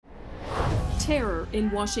Terror in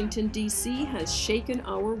Washington, D.C. has shaken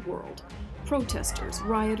our world. Protesters,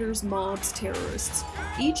 rioters, mobs, terrorists.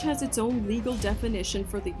 Each has its own legal definition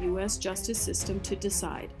for the U.S. justice system to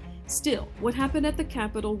decide. Still, what happened at the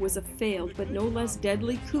Capitol was a failed but no less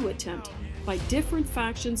deadly coup attempt by different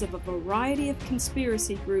factions of a variety of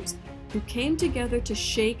conspiracy groups who came together to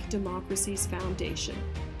shake democracy's foundation.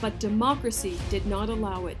 But democracy did not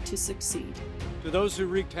allow it to succeed. To those who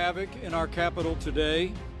wreaked havoc in our Capitol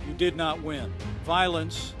today, you did not win.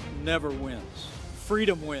 Violence never wins.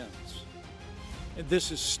 Freedom wins. And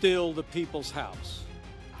this is still the people's house.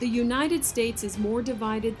 The United States is more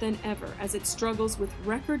divided than ever as it struggles with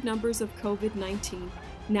record numbers of COVID-19,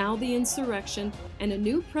 now the insurrection, and a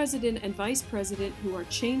new president and vice president who are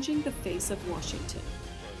changing the face of Washington.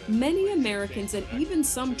 Many Americans and even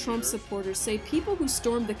some Trump supporters say people who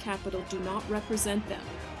stormed the Capitol do not represent them,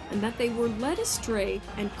 and that they were led astray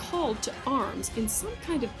and called to arms in some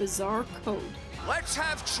kind of bizarre code. Let's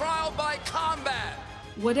have trial by combat!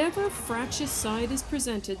 Whatever fractious side is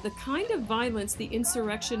presented, the kind of violence the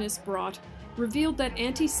insurrectionists brought revealed that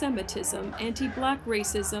anti-Semitism, anti-black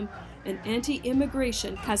racism, and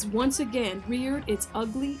anti-immigration has once again reared its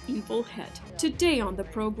ugly, evil head. Today on the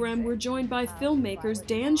program, we're joined by filmmakers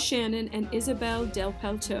Dan Shannon and Isabel Del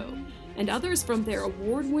Palto, and others from their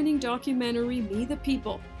award-winning documentary, Me the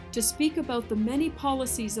People, to speak about the many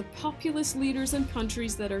policies of populist leaders and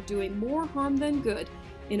countries that are doing more harm than good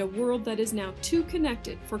in a world that is now too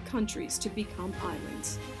connected for countries to become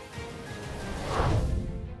islands.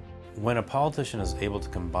 When a politician is able to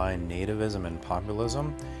combine nativism and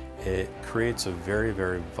populism, it creates a very,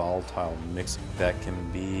 very volatile mix that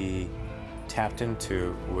can be tapped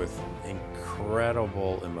into with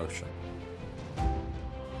incredible emotion.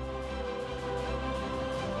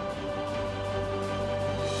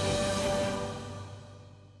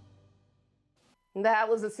 That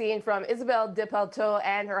was a scene from Isabel Del Palto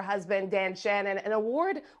and her husband, Dan Shannon, an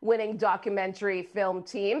award-winning documentary film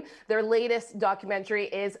team. Their latest documentary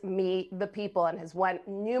is Me the People and has won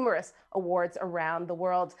numerous awards around the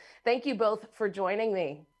world. Thank you both for joining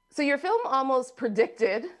me. So your film almost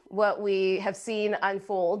predicted what we have seen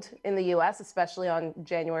unfold in the U.S., especially on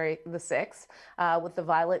January the 6th, with the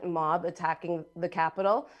violent mob attacking the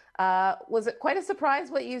Capitol. Was it quite a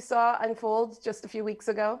surprise what you saw unfold just a few weeks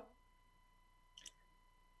ago?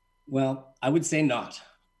 Well, I would say not.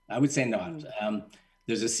 I would say not.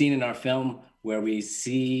 There's a scene in our film where we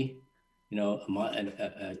see,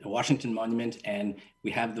 a Washington monument, and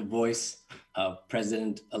we have the voice of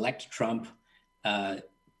President-elect Trump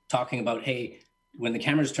talking about, hey, when the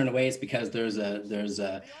cameras turn away, it's because there's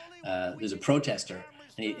a protester,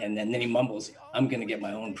 and then he mumbles, "I'm going to get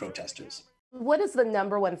my own protesters." What is the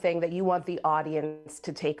number one thing that you want the audience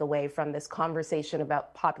to take away from this conversation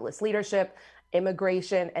about populist leadership,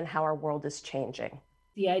 immigration, and how our world is changing?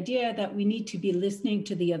 The idea that we need to be listening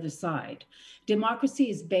to the other side. Democracy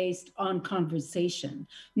is based on conversation.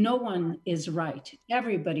 No one is right.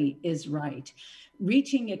 Everybody is right.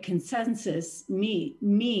 Reaching a consensus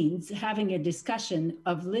means having a discussion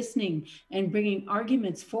of listening and bringing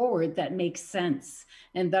arguments forward that make sense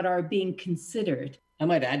and that are being considered. I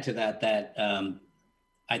might add to that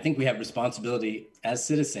I think we have responsibility as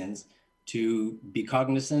citizens to be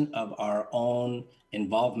cognizant of our own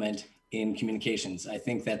involvement in communications. I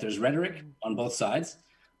think that there's rhetoric on both sides.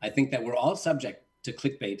 I think that we're all subject to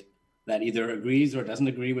clickbait that either agrees or doesn't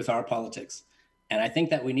agree with our politics. And I think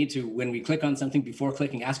that we need to, when we click on something before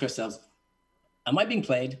clicking, ask ourselves, am I being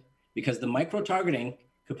played? Because the micro-targeting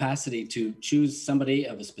capacity to choose somebody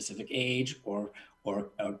of a specific age or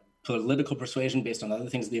political persuasion based on other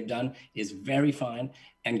things they've done is very fine.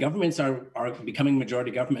 And governments are becoming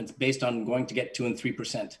majority governments based on going to get 2% and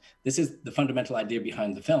 3%. This is the fundamental idea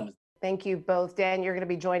behind the film. Thank you both. Dan, you're going to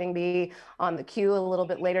be joining me on the queue a little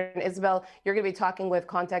bit later. And Isabel, you're going to be talking with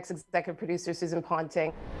Context executive producer Susan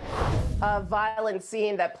Ponting. A violent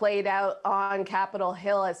scene that played out on Capitol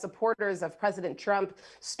Hill as supporters of President Trump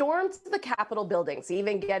stormed the Capitol buildings,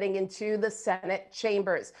 even getting into the Senate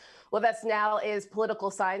chambers. With us now is political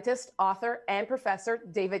scientist, author, and professor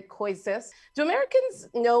David Koyzis. Do Americans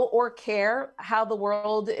know or care how the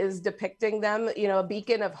world is depicting them? A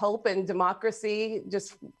beacon of hope and democracy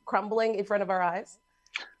just crumbling in front of our eyes?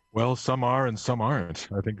 Well, some are and some aren't.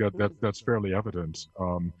 I think that's fairly evident.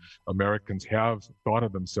 Americans have thought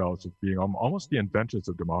of themselves as being almost the inventors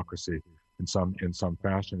of democracy in some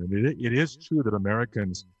fashion, and it is true that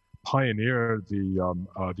Americans pioneered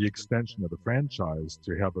the extension of the franchise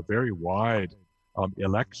to have a very wide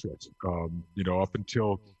electorate. Up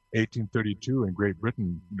until 1832 in Great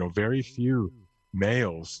Britain, very few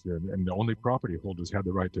males, and only property holders had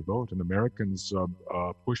the right to vote. And Americans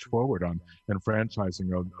pushed forward on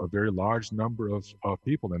enfranchising a very large number of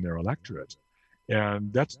people in their electorate.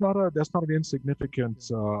 And that's not an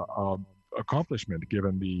insignificant accomplishment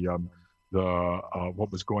given the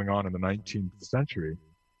what was going on in the 19th century.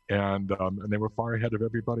 And they were far ahead of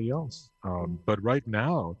everybody else. But right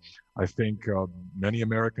now, I think many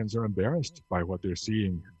Americans are embarrassed by what they're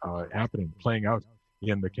seeing happening, playing out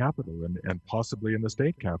in the Capitol and possibly in the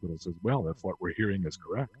state capitals as well, if what we're hearing is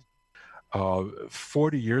correct.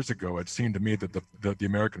 40 years ago, it seemed to me that the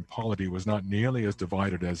American polity was not nearly as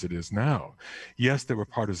divided as it is now. Yes, there were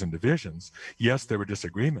partisan divisions. Yes, there were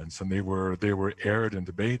disagreements, and they were aired in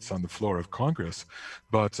debates on the floor of Congress.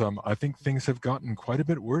 But I think things have gotten quite a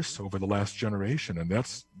bit worse over the last generation, and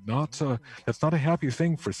that's not a happy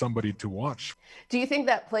thing for somebody to watch. Do you think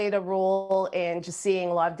that played a role in just seeing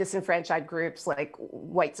a lot of disenfranchised groups like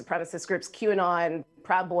white supremacist groups, QAnon,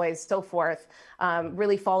 Proud Boys, so forth,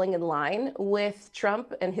 really falling in line with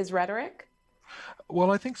Trump and his rhetoric?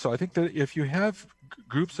 Well, I think so. I think that if you have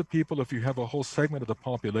groups of people, if you have a whole segment of the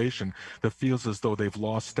population that feels as though they've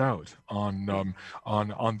lost out on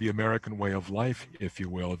the American way of life, if you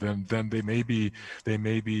will, then they may be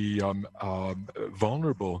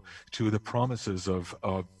vulnerable to the promises of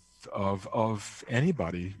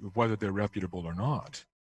anybody, whether they're reputable or not.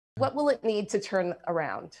 What will it need to turn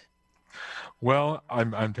around? Well,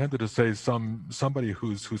 I'm tempted to say somebody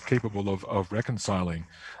who's capable of reconciling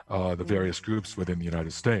the various groups within the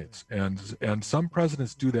United States, and some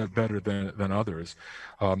presidents do that better than others.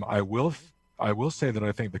 I will say that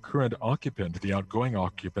I think the current occupant, the outgoing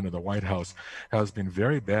occupant of the White House, has been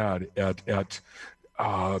very bad at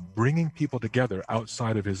bringing people together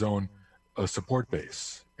outside of his own support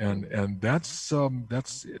base, and that's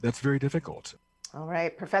very difficult. All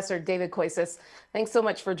right, Professor David Koysis, thanks so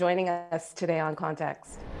much for joining us today on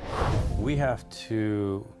Context. We have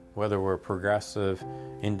to, whether we're progressive,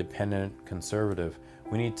 independent, conservative,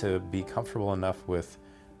 we need to be comfortable enough with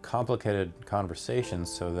complicated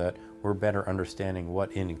conversations so that we're better understanding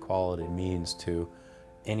what inequality means to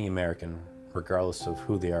any American, regardless of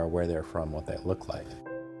who they are, where they're from, what they look like.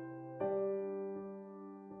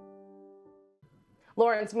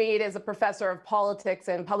 Lawrence Mead is a professor of politics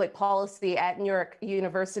and public policy at New York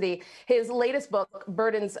University. His latest book,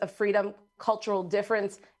 Burdens of Freedom, Cultural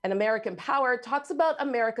Difference, and American Power, talks about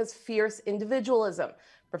America's fierce individualism.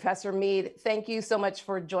 Professor Mead, thank you so much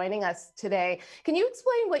for joining us today. Can you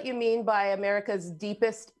explain what you mean by America's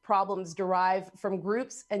deepest problems derive from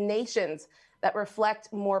groups and nations that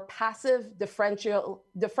reflect more passive, differential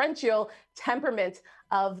temperament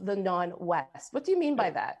of the non-West? What do you mean by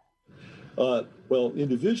that? Well,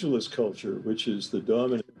 individualist culture, which is the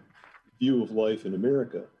dominant view of life in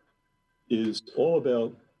America, is all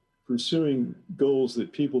about pursuing goals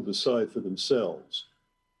that people decide for themselves.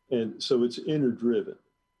 And so it's inner driven.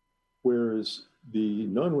 Whereas the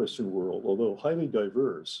non-Western world, although highly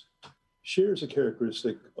diverse, shares a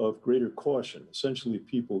characteristic of greater caution. Essentially,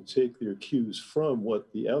 people take their cues from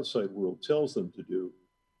what the outside world tells them to do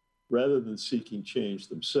rather than seeking change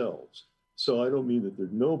themselves. So I don't mean that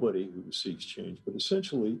there's nobody who seeks change, but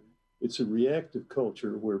essentially it's a reactive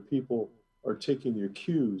culture where people are taking their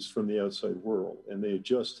cues from the outside world and they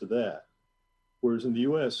adjust to that. Whereas in the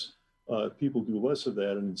US, people do less of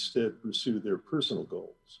that and instead pursue their personal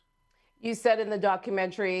goals. You said in the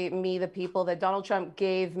documentary, Me the People, that Donald Trump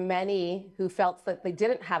gave many who felt that they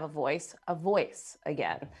didn't have a voice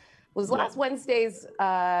again. Was last Wednesday's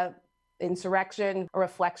insurrection a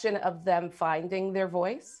reflection of them finding their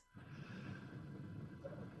voice?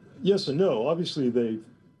 Yes and no. Obviously, they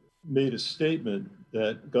made a statement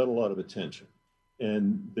that got a lot of attention.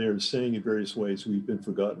 And they're saying in various ways, we've been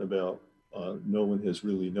forgotten about. No one has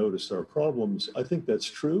really noticed our problems. I think that's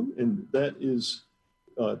true. And that is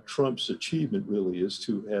Trump's achievement, really, is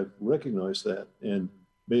to have recognized that and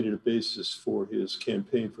made it a basis for his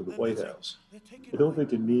campaign for the White House. I don't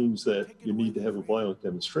think it means that you need to have a violent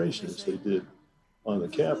demonstration as they did on the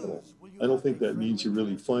Capitol. I don't think that means you're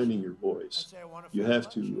really finding your voice. You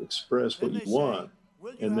have to express what you want,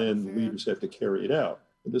 and then the leaders have to carry it out.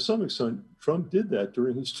 And to some extent, Trump did that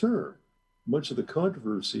during his term. Much of the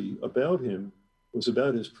controversy about him was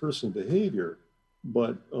about his personal behavior,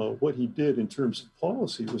 but what he did in terms of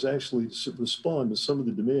policy was actually to respond to some of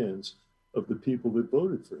the demands of the people that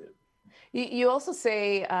voted for him. You also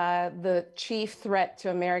say the chief threat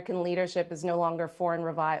to American leadership is no longer foreign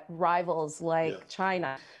rivals like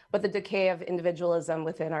China, but the decay of individualism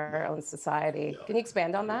within our own society. Can you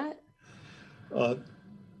expand on that?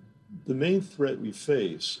 The main threat we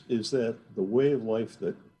face is that the way of life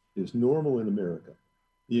that is normal in America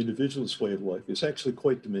the individualist way of life is actually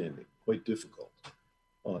quite demanding, quite difficult.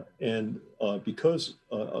 Because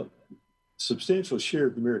a substantial share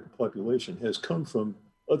of the American population has come from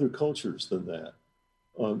other cultures than that,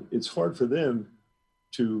 it's hard for them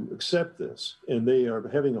to accept this, and they are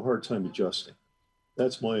having a hard time adjusting.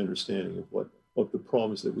 That's my understanding of the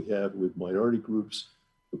problems that we have with minority groups,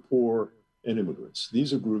 the poor, and immigrants.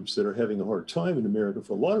 These are groups that are having a hard time in America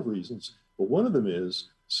for a lot of reasons, but one of them is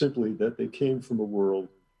simply that they came from a world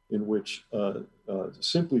in which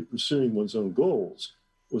simply pursuing one's own goals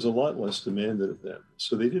was a lot less demanded of them.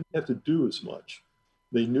 So they didn't have to do as much.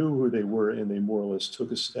 They knew who they were, and they more or less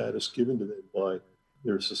took a status given to them by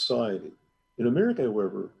their society. In America,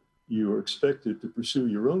 however, you are expected to pursue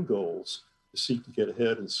your own goals, to seek to get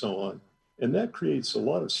ahead and so on. And that creates a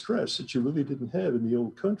lot of stress that you really didn't have in the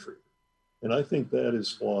old country. And I think that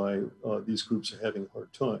is why these groups are having a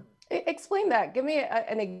hard time. Explain that. Give me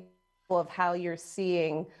an example of how you're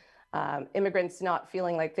seeing immigrants not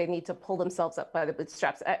feeling like they need to pull themselves up by the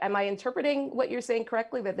bootstraps. Am I interpreting what you're saying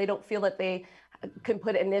correctly, that they don't feel that they can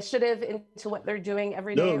put initiative into what they're doing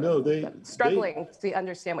every day? No, they're struggling to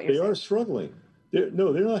understand what you're saying. They are struggling. They're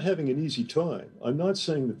not having an easy time. I'm not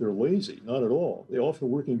saying that they're lazy, not at all. They're often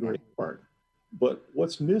working very hard. But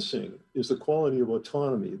what's missing is the quality of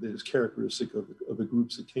autonomy that is characteristic of the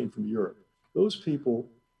groups that came from Europe. Those people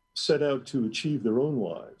set out to achieve their own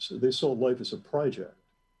lives. They saw life as a project,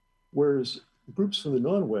 whereas groups from the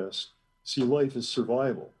non-West see life as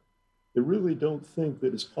survival. They really don't think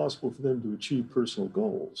that it's possible for them to achieve personal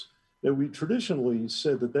goals. Now, we traditionally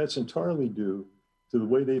said that that's entirely due to the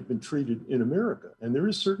way they've been treated in America. And there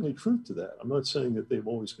is certainly truth to that. I'm not saying that they've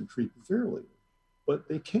always been treated fairly, but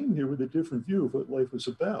they came here with a different view of what life was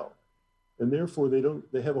about. And therefore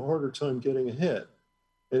they have a harder time getting ahead.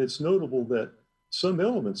 And it's notable that some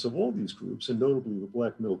elements of all these groups, and notably the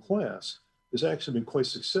Black middle class, has actually been quite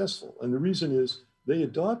successful. And the reason is they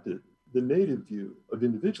adopted the native view of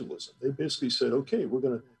individualism. They basically said, okay, we're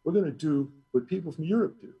gonna do what people from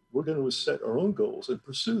Europe do. We're going to set our own goals and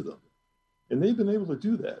pursue them. And they've been able to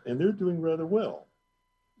do that, and they're doing rather well.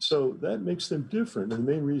 So that makes them different. And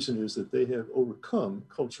the main reason is that they have overcome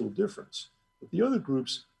cultural difference. But the other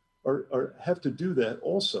groups have to do that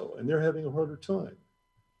also, and they're having a harder time.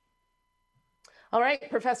 All right,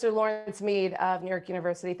 Professor Lawrence Mead of New York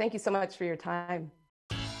University, thank you so much for your time.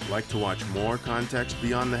 Like to watch more Context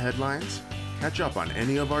Beyond the Headlines? Catch up on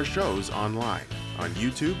any of our shows online. On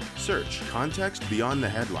YouTube, search Context Beyond the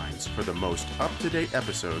Headlines for the most up-to-date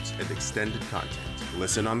episodes and extended content.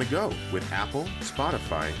 Listen on the go with Apple,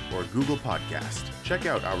 Spotify, or Google Podcast. Check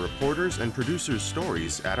out our reporters and producers'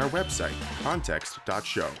 stories at our website,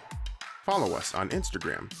 context.show. Follow us on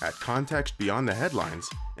Instagram at Context Beyond the Headlines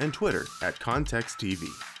and Twitter at Context TV.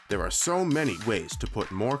 There are so many ways to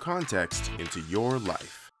put more context into your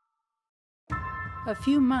life. A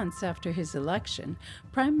few months after his election,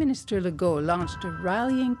 Prime Minister Legault launched a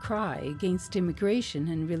rallying cry against immigration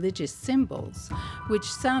and religious symbols, which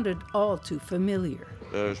sounded all too familiar.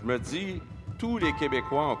 Je me dis, tous les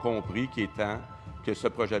Québécois ont compris qu'il est temps que ce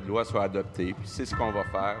projet de loi soit adopté, puis c'est ce qu'on va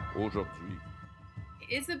faire aujourd'hui.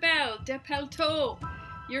 Isabelle Despelteau,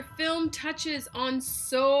 your film touches on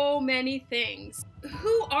so many things.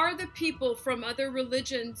 Who are the people from other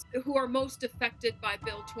religions who are most affected by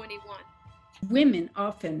Bill 21? Women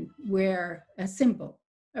often wear a symbol,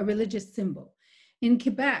 a religious symbol. In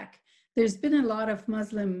Quebec, there's been a lot of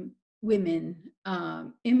Muslim women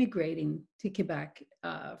immigrating to Quebec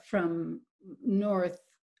from North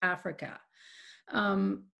Africa.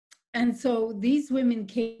 And so these women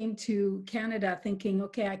came to Canada thinking,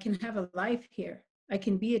 okay, I can have a life here. I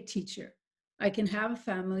can be a teacher. I can have a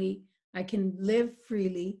family. I can live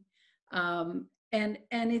freely. And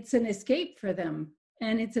it's an escape for them.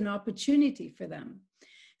 And it's an opportunity for them.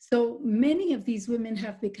 So many of these women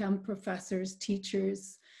have become professors,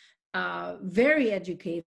 teachers, very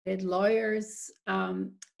educated, lawyers.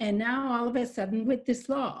 And now all of a sudden with this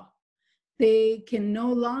law, they can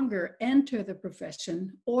no longer enter the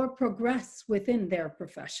profession or progress within their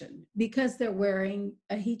profession because they're wearing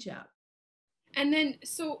a hijab. And then,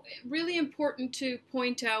 so really important to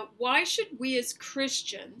point out, why should we as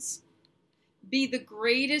Christians be the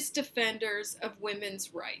greatest defenders of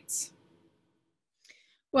women's rights?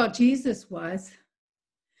 Well, Jesus was.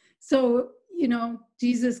 So, you know,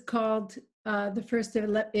 Jesus called the first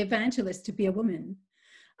evangelist to be a woman.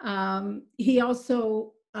 He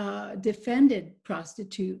also defended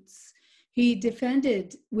prostitutes. He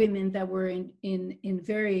defended women that were in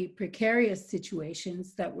very precarious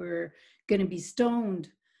situations, that were going to be stoned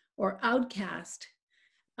or outcast.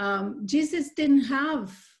 Jesus didn't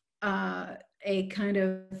have a kind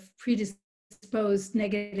of predisposition predisposed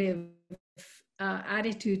negative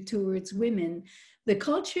attitude towards women. The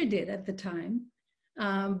culture did at the time,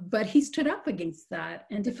 but he stood up against that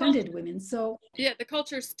and defended women. So yeah, the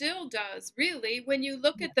culture still does, really. When you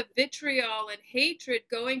look at the vitriol and hatred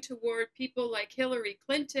going toward people like Hillary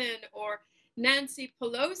Clinton or Nancy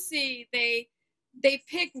Pelosi, they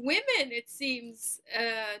pick women, it seems,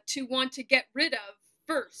 to want to get rid of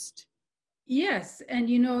first. Yes, and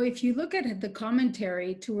you know, if you look at the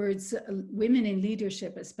commentary towards women in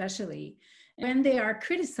leadership, especially, when they are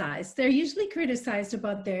criticized, they're usually criticized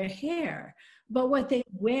about their hair, about what they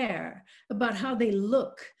wear, about how they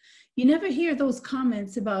look. You never hear those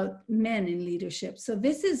comments about men in leadership. So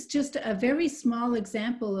this is just a very small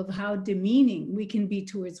example of how demeaning we can be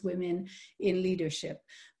towards women in leadership.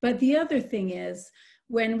 But the other thing is,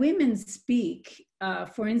 when women speak,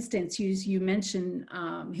 for instance, you mentioned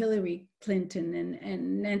Hillary Clinton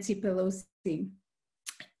and Nancy Pelosi,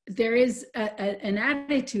 there is an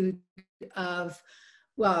attitude of,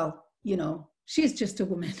 well, you know, she's just a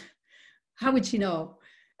woman. How would she know?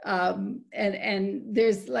 And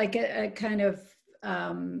there's like a kind of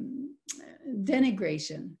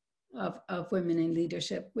denigration of women in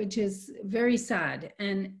leadership, which is very sad.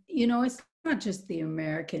 And, you know, it's not just the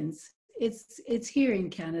Americans. It's here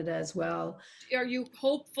in Canada as well. Are you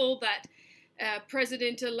hopeful that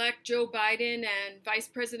President-elect Joe Biden and Vice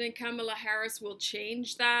President Kamala Harris will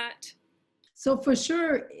change that? So for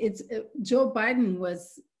sure, Joe Biden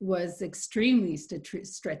was extremely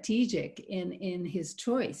strategic in his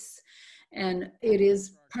choice. And it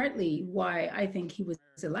is partly why I think he was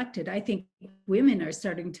elected. I think women are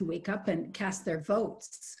starting to wake up and cast their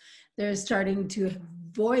votes. They're starting to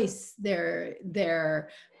voice their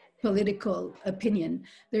political opinion.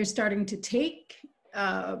 They're starting to take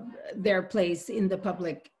their place in the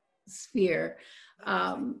public sphere.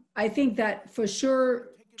 I think that for sure,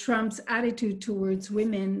 Trump's attitude towards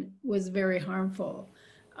women was very harmful.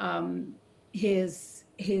 His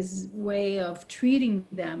way of treating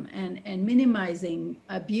them and minimizing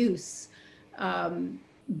abuse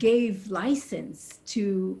gave license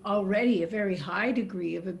to already a very high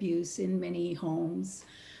degree of abuse in many homes.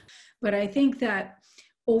 But I think that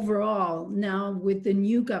overall, now with the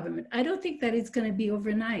new government, I don't think that it's going to be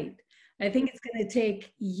overnight. I think it's going to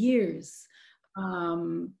take years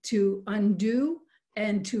to undo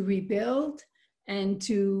and to rebuild and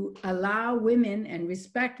to allow women and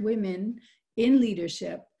respect women in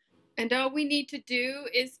leadership. And all we need to do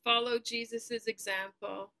is follow Jesus's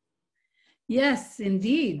example. Yes,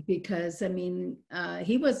 indeed, because I mean,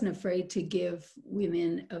 he wasn't afraid to give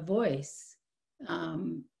women a voice.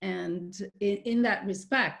 And in that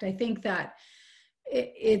respect, I think that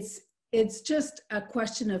it's just a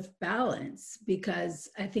question of balance, because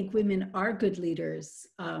I think women are good leaders.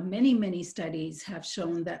 Many studies have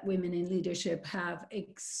shown that women in leadership have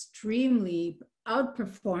extremely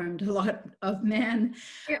outperformed a lot of men.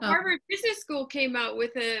 Harvard Business School came out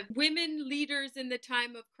with a Women Leaders in the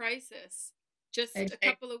Time of Crisis just a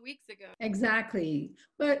couple of weeks ago. Exactly.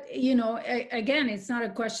 But, you know, again, it's not a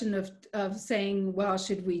question of saying, well,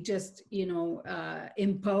 should we just, you know,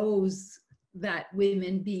 impose that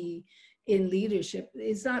women be in leadership?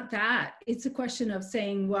 It's not that. It's a question of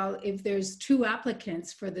saying, well, if there's two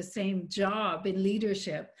applicants for the same job in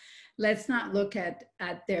leadership, let's not look at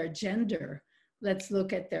their gender. Let's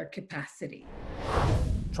look at their capacity.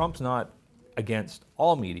 Trump's not against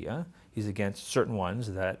all media. He's against certain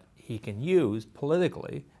ones that he can use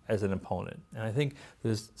politically as an opponent. And I think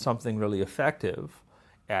there's something really effective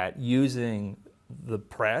at using the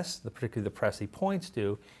press, particularly the press he points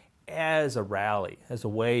to, as a rally, as a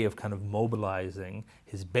way of kind of mobilizing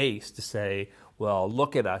his base to say, well,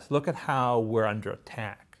 look at us, look at how we're under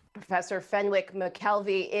attack. Professor Fenwick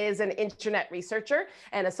McKelvey is an internet researcher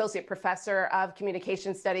and associate professor of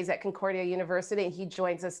communication studies at Concordia University, and he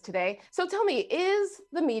joins us today. So tell me, is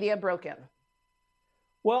the media broken?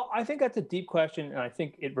 Well, I think that's a deep question, and I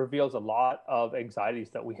think it reveals a lot of anxieties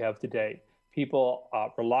that we have today. People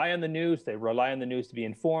rely on the news, they rely on the news to be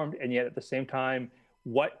informed, and yet at the same time,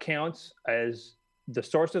 what counts as the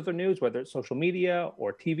source of the news, whether it's social media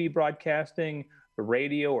or TV broadcasting, the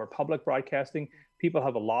radio or public broadcasting, people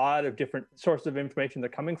have a lot of different sources of information they're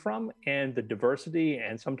coming from, and the diversity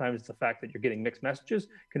and sometimes the fact that you're getting mixed messages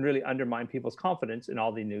can really undermine people's confidence in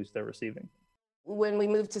all the news they're receiving. When we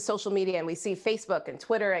move to social media and we see Facebook and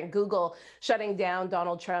Twitter and Google shutting down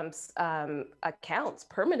Donald Trump's accounts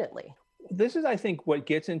permanently. This is, I think, what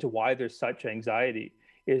gets into why there's such anxiety,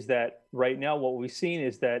 is that right now what we've seen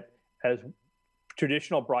is that as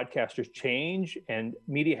traditional broadcasters change and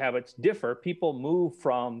media habits differ, people move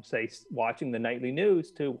from, say, watching the nightly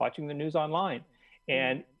news to watching the news online.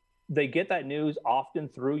 And they get that news often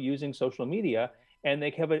through using social media, and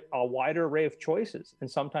they have a wider array of choices. And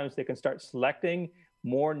sometimes they can start selecting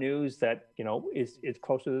more news that, you know, is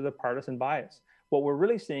closer to the partisan bias. What we're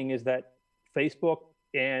really seeing is that Facebook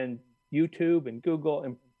and YouTube and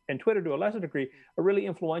Google and Twitter, to a lesser degree, are really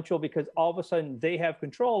influential because all of a sudden they have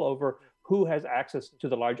control over who has access to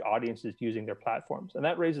the large audiences using their platforms. And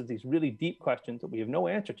that raises these really deep questions that we have no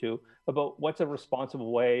answer to about what's a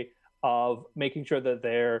responsible way of making sure that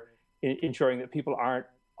they're ensuring that people aren't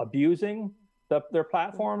abusing their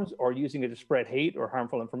platforms or using it to spread hate or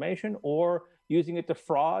harmful information or using it to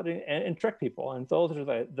fraud and trick people. And those are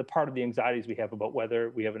the part of the anxieties we have about whether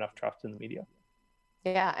we have enough trust in the media.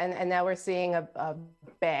 Yeah, and now we're seeing a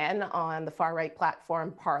ban on the far-right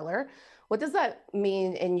platform Parler. What does that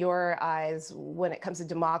mean in your eyes when it comes to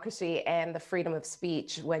democracy and the freedom of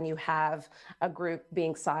speech when you have a group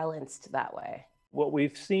being silenced that way? What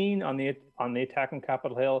we've seen on the attack on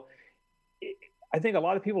Capitol Hill, I think a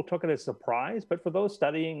lot of people took it as a surprise, but for those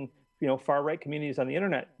studying, you know, far-right communities on the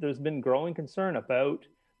internet, there's been growing concern about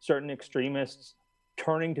certain extremists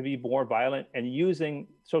turning to be more violent and using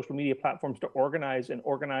social media platforms to organize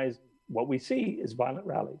what we see as violent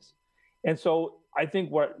rallies. And so I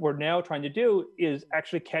think what we're now trying to do is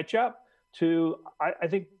actually catch up to, I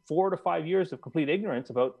think, 4 to 5 years of complete ignorance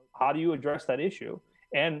about how do you address that issue.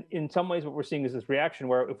 And in some ways, what we're seeing is this reaction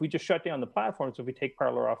where if we just shut down the platforms, if we take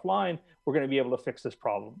Parler offline, we're going to be able to fix this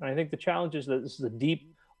problem. And I think the challenge is that this is a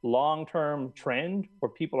deep, long-term trend where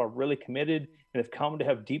people are really committed and have come to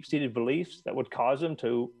have deep-seated beliefs that would cause them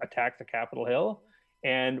to attack the Capitol Hill.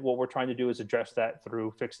 And what we're trying to do is address that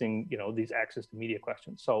through fixing, you know, these access to media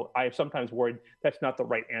questions. So I have sometimes worried that's not the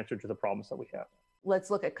right answer to the problems that we have. Let's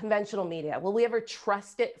look at conventional media. Will we ever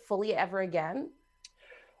trust it fully ever again?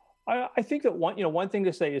 I think that one thing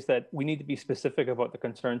to say is that we need to be specific about the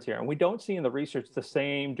concerns here. And we don't see in the research the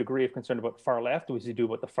same degree of concern about far left as we do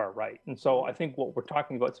about the far right. And so I think what we're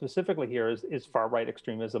talking about specifically here is far right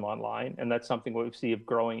extremism online. And that's something we see of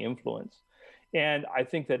growing influence. And I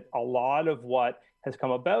think that a lot of what has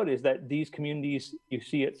come about is that these communities, you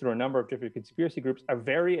see it through a number of different conspiracy groups, are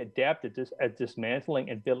very adept at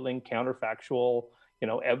dismantling and building counterfactual, you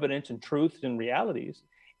know, evidence and truths and realities.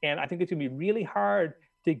 And I think it's going to be really hard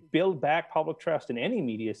to build back public trust in any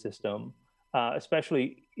media system,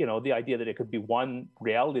 especially, you know, the idea that it could be one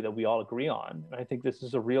reality that we all agree on. And I think this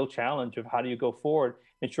is a real challenge of how do you go forward,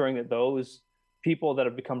 ensuring that those people that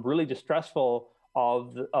have become really distrustful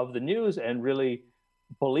of the news and really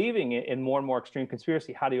believing in more and more extreme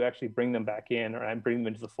conspiracy, how do you actually bring them back in or bring them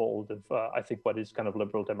into the fold of, I think, what is kind of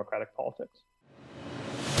liberal democratic politics?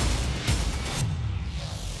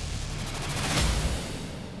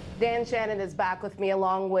 Dan Shannon is back with me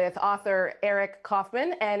along with author Eric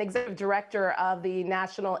Kaufman and executive director of the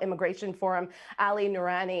National Immigration Forum, Ali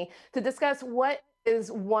Noorani, to discuss what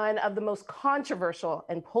is one of the most controversial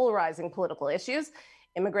and polarizing political issues,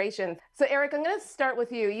 immigration. So Eric, I'm going to start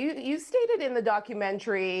with you. You stated in the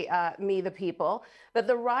documentary, Me the People, that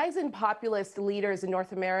the rise in populist leaders in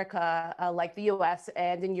North America, like the US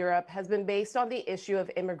and in Europe, has been based on the issue of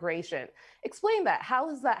immigration. Explain that. How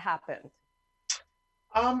has that happened?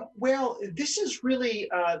 Well, this is really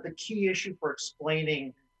the key issue for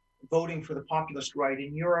explaining voting for the populist right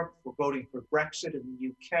in Europe, for voting for Brexit in the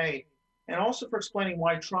UK, and also for explaining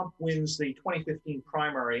why Trump wins the 2015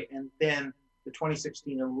 primary and then the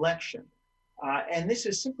 2016 election. And this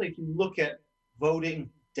is simply, if you look at voting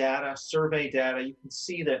data, survey data, you can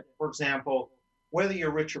see that, for example, whether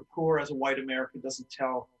you're rich or poor as a white American doesn't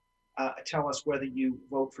tell us whether you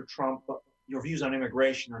vote for Trump, but your views on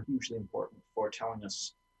immigration are hugely important for telling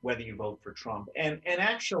us whether you vote for Trump. And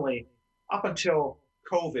actually, up until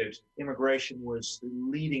COVID, immigration was the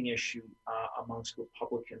leading issue amongst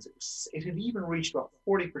Republicans. It had even reached about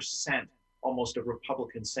 40% almost of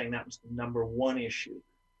Republicans saying that was the #1 issue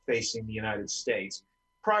facing the United States.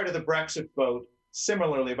 Prior to the Brexit vote,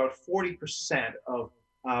 similarly, about 40% of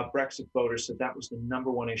Brexit voters said that was the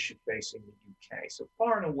 #1 issue facing the UK. So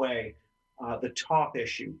far and away, the top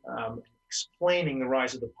issue, explaining the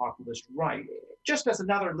rise of the populist right. Just as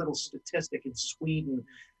another little statistic, in Sweden,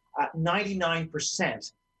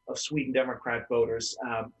 99% of Sweden Democrat voters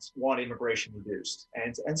want immigration reduced.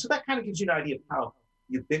 And so that kind of gives you an idea of how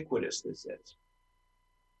ubiquitous this is.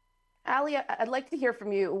 Ali, I'd like to hear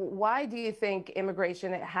from you. Why do you think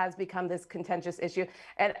immigration has become this contentious issue?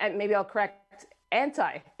 And maybe I'll correct,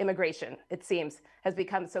 anti-immigration, it seems, has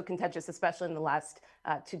become so contentious, especially in the last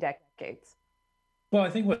 2 decades. Well, I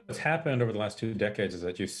think what's happened over the last 2 decades is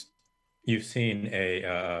that you've seen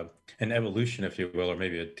an evolution, if you will, or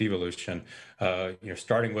maybe a devolution. You're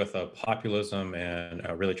starting with a populism and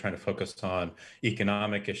really trying to focus on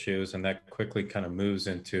economic issues, and that quickly kind of moves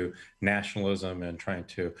into nationalism and trying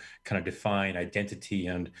to kind of define identity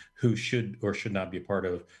and who should or should not be a part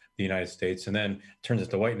of the United States, and then turns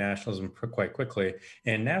into white nationalism quite quickly.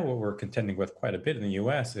 And now what we're contending with quite a bit in the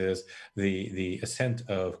US is the ascent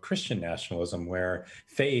of Christian nationalism, where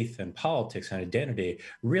faith and politics and identity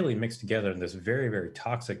really mix together in this very, very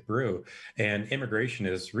toxic brew. And immigration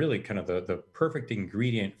is really kind of the perfect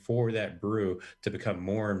ingredient for that brew to become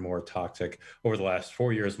more and more toxic over the last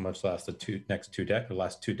 4 years, much less the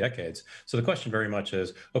last 2 decades. So the question very much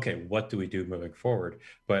is, okay, what do we do moving forward?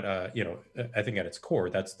 But I think at its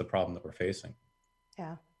core, that's the problem that we're facing.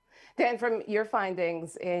 Yeah. Dan, from your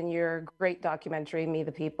findings in your great documentary, Me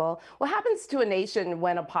the People, what happens to a nation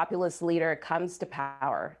when a populist leader comes to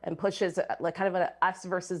power and pushes like kind of an us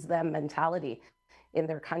versus them mentality in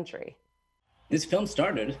their country? This film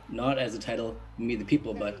started not as a title, Me the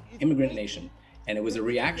People, but Immigrant Nation. And it was a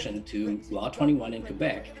reaction to Law 21 in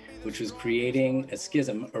Quebec, which was creating a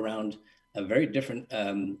schism around a very different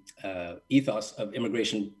ethos of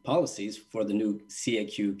immigration policies for the new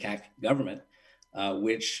CAQ-CAQ government,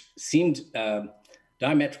 which seemed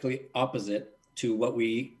diametrically opposite to what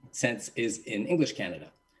we sense is in English Canada.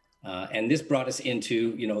 And this brought us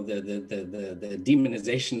into, the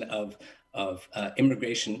demonization of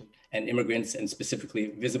immigration and immigrants, and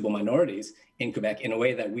specifically visible minorities in Quebec, in a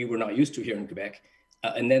way that we were not used to here in Quebec.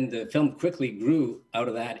 And then the film quickly grew out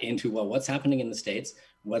of that into, well, what's happening in the States,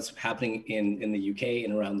 what's happening in the UK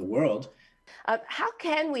and around the world. How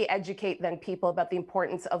can we educate then people about the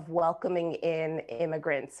importance of welcoming in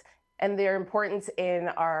immigrants and their importance in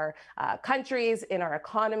our countries, in our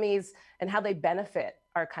economies, and how they benefit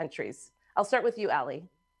our countries? I'll start with you, Ali.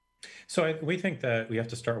 So we think that we have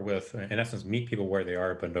to start with, in essence, meet people where they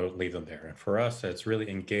are, but don't leave them there. And for us, it's really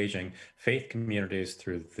engaging faith communities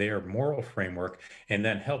through their moral framework, and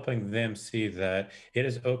then helping them see that it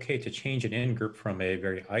is okay to change an in-group from a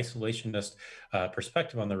very isolationist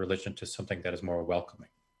perspective on the religion to something that is more welcoming.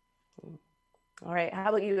 All right. How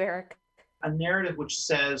about you, Eric? A narrative which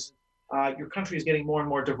says your country is getting more and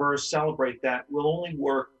more diverse, celebrate that, will only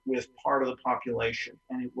work with part of the population,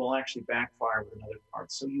 and it will actually backfire with another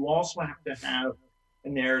part. So you also have to have a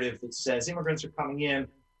narrative that says immigrants are coming in,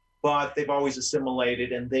 but they've always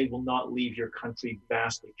assimilated and they will not leave your country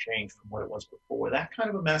vastly changed from what it was before. That kind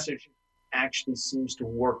of a message actually seems to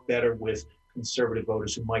work better with conservative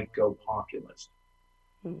voters who might go populist.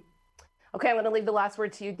 Okay, I'm going to leave the last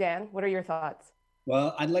word to you, Dan. What are your thoughts?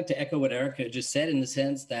 Well, I'd like to echo what Erica just said, in the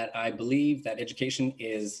sense that I believe that education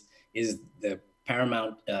is the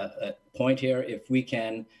paramount point here. If we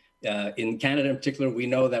can, in Canada in particular, we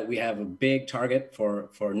know that we have a big target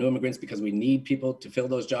for new immigrants because we need people to fill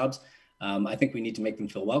those jobs. I think we need to make them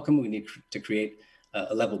feel welcome. We need to create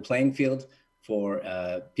a level playing field for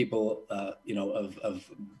people, of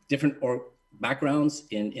different backgrounds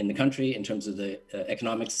in the country in terms of the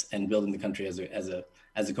economics and building the country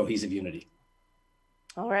as a cohesive unity.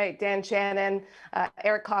 All right, Dan Shannon,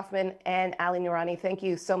 Eric Kaufman, and Ali Noorani, thank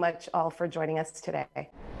you so much all for joining us today.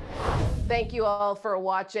 Thank you all for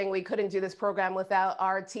watching. We couldn't do this program without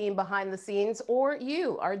our team behind the scenes, or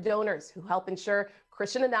you, our donors, who help ensure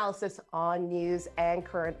Christian analysis on news and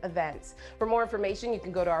current events. For more information, you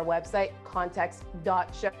can go to our website,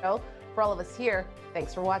 context.show. For all of us here,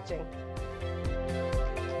 thanks for watching.